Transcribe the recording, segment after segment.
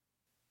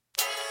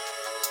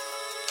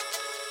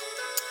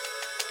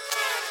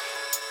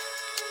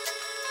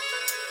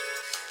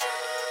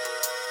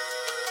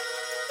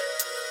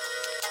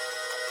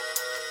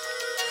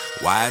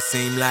Why it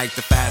seem like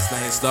the fast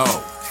lane slow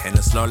and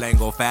the slow lane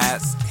go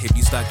fast? If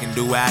you stuck in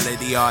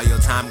duality, all your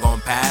time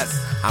gon' pass.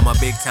 I'm a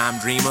big time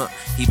dreamer,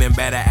 even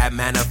better at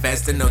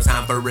manifesting. No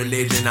time for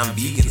religion, I'm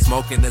vegan,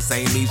 smoking the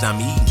same leaves I'm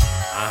eating.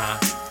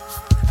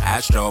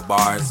 Astro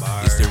bars,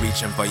 used to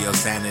reaching for your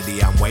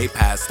sanity, I'm way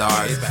past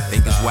stars.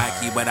 Think it's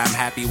wacky, but I'm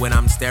happy when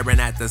I'm staring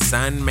at the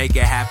sun. Make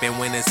it happen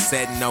when it's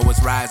setting, know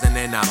it's rising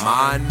and I'm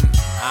on.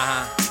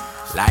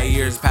 Light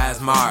years past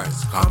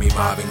Mars, call me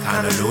Marvin,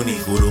 kinda loony,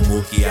 Guru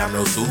Mookie, I'm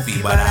no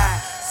Sufi, but I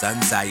sun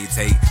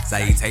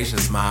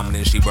salutations mom,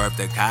 then she birthed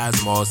the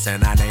cosmos,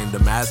 and I named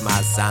him as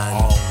my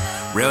son.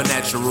 Real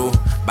natural,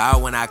 bow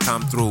when I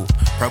come through.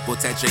 Purple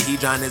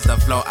tetrahedron is the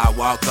flow I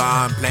walk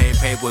on. Playing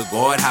paint with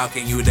gold, how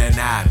can you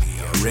deny me?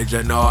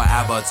 Original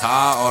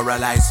avatar or a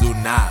light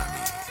tsunami.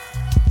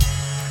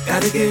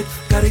 Gotta get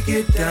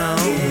down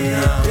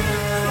now.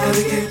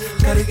 Gotta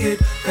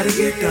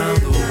get down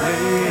the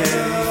way.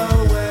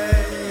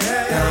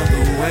 Down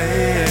the way.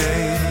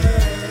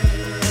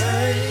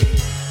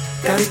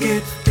 Gotta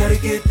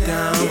get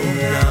down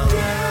now.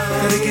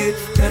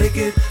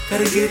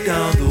 Gotta get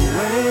down the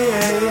way.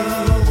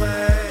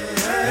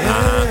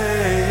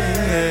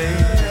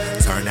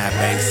 Turn that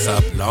bass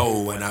up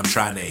low when I'm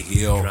trying to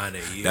heal.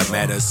 The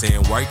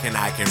medicine working,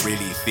 I can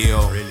really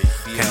feel.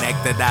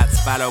 Connect the dots,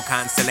 follow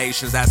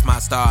constellations, that's my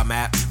star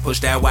map.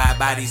 Push that wide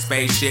body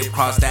spaceship,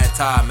 cross that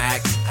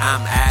tarmac.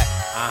 I'm at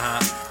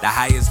the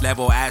highest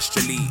level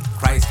astrally.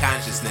 Christ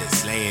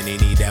consciousness, slaying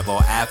any devil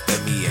after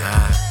me,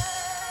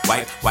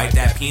 Wipe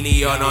that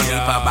pineal, no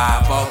need for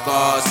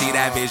bifocal. See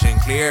that vision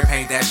clear,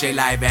 paint that shit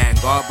like Van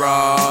Gogh,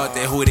 bro.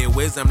 They hooded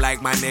wisdom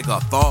like my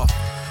nigga Thor.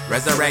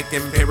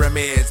 Resurrecting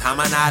pyramids, how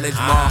my knowledge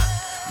more.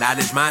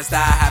 Knowledge Monsta,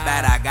 how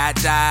bad I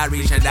got ya.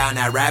 Reaching down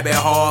that rabbit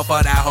hole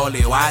for that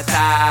holy water.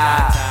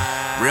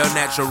 Real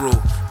natural,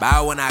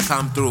 bow when I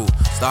come through.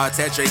 Star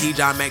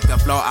tetrahedron make the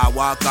flow I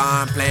walk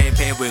on. Playing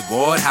paint with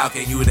gold, how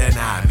can you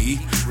deny me?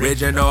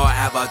 Original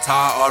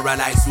avatar or a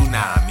light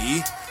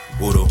tsunami.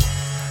 Voodoo.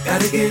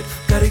 Gotta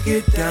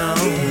get down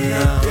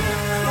now.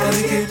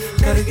 Gotta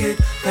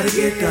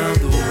get down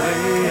the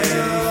way.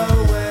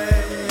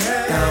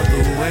 Down the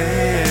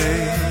way.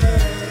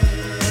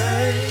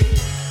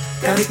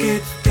 Gotta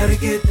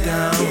get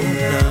down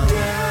now.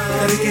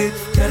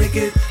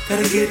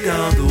 Gotta get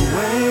down the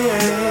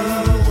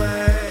way.